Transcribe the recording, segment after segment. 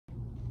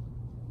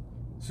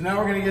So now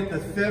we're going to get the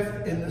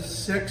 5th and the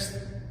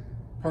 6th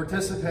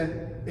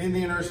participant in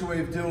the Inertia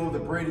Wave duo, the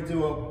braided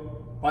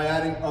duo, by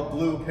adding a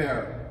blue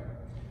pair.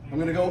 I'm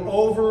going to go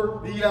over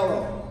the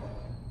yellow,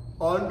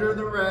 under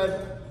the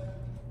red,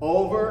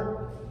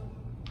 over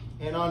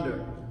and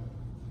under.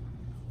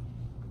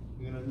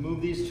 You're going to move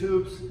these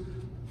tubes,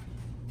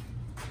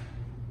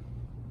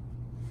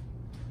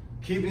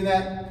 keeping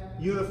that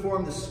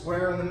uniform, the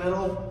square in the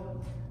middle.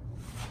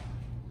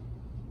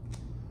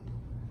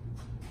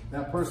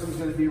 That person's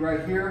going to be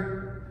right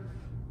here.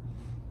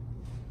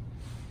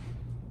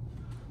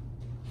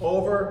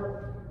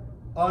 Over,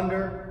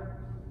 under,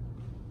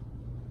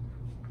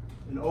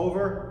 and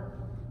over.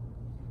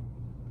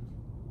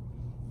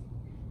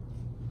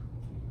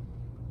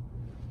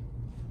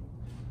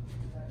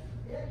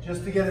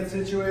 Just to get it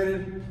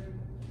situated.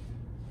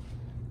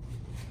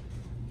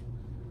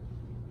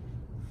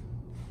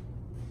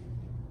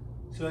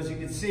 So as you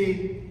can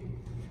see,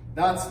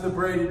 that's the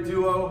braided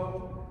duo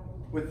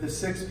with the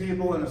 6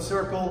 people in a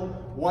circle.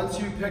 Once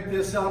you pick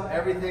this up,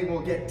 everything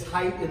will get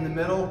tight in the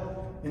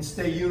middle and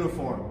stay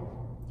uniform.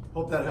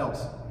 Hope that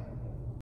helps.